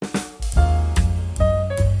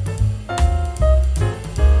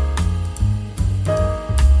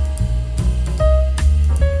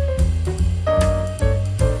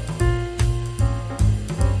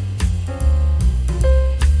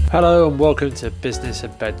Hello and welcome to Business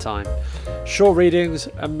at Bedtime. Short readings,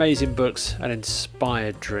 amazing books and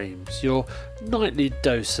inspired dreams. Your nightly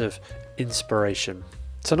dose of inspiration.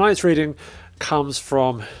 Tonight's reading comes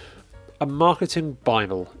from a marketing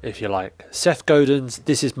Bible, if you like. Seth Godin's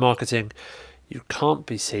This is Marketing. You can't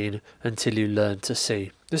be seen until you learn to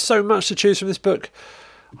see. There's so much to choose from this book.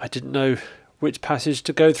 I didn't know which passage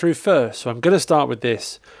to go through first, so I'm going to start with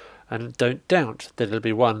this. And don't doubt that it'll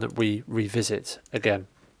be one that we revisit again.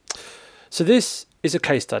 So this is a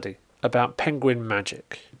case study about Penguin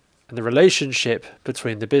Magic and the relationship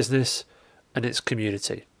between the business and its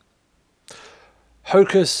community.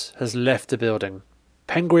 Hocus has left the building.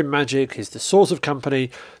 Penguin Magic is the sort of company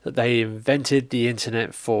that they invented the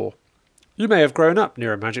internet for. You may have grown up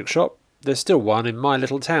near a magic shop. There's still one in my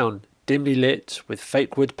little town, dimly lit with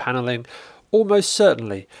fake wood panelling, almost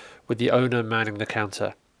certainly with the owner manning the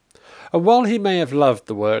counter. And while he may have loved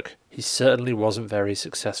the work, he certainly wasn't very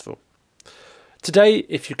successful. Today,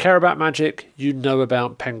 if you care about magic, you know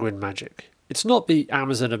about Penguin Magic. It's not the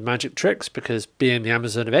Amazon of magic tricks, because being the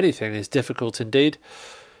Amazon of anything is difficult indeed.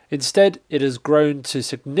 Instead, it has grown to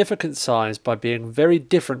significant size by being very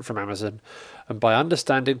different from Amazon and by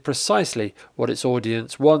understanding precisely what its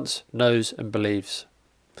audience wants, knows and believes.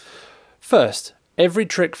 First, every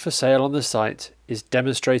trick for sale on the site is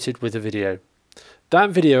demonstrated with a video.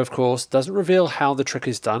 That video, of course, doesn't reveal how the trick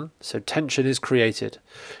is done, so tension is created.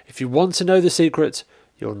 If you want to know the secret,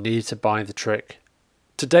 you'll need to buy the trick.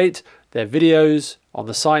 To date, their videos on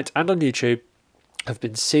the site and on YouTube have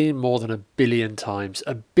been seen more than 1 billion times.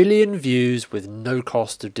 1 billion views with no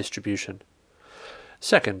cost of distribution.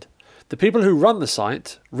 Second, the people who run the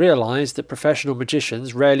site realise that professional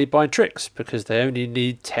magicians rarely buy tricks because they only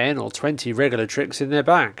need 10 or 20 regular tricks in their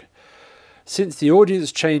bag. Since the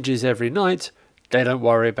audience changes every night, they don't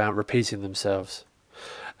worry about repeating themselves.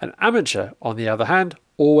 An amateur, on the other hand,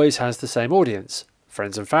 always has the same audience,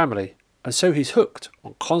 friends and family, and so he's hooked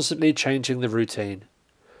on constantly changing the routine.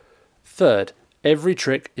 Third, every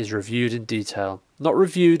trick is reviewed in detail, not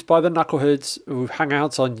reviewed by the knuckleheads who hang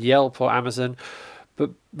out on Yelp or Amazon,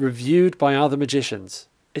 but reviewed by other magicians.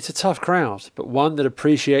 It's a tough crowd, but one that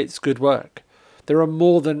appreciates good work. There are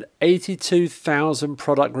more than 82,000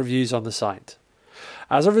 product reviews on the site.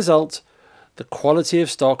 As a result, the quality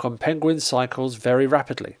of stock on Penguin cycles very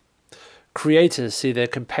rapidly. Creators see their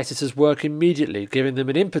competitors' work immediately, giving them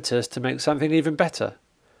an impetus to make something even better.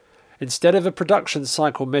 Instead of a production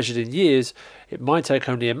cycle measured in years, it might take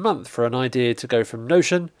only a month for an idea to go from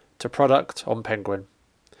notion to product on Penguin.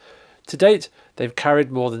 To date, they've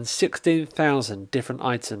carried more than 16,000 different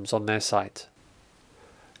items on their site.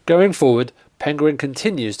 Going forward, Penguin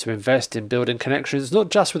continues to invest in building connections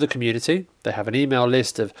not just with the community, they have an email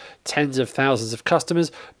list of tens of thousands of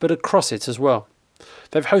customers, but across it as well.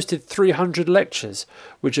 They've hosted 300 lectures,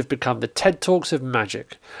 which have become the TED Talks of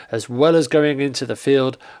magic, as well as going into the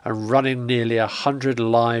field and running nearly 100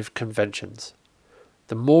 live conventions.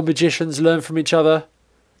 The more magicians learn from each other,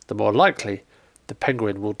 the more likely the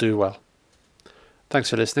Penguin will do well.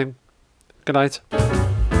 Thanks for listening. Good night.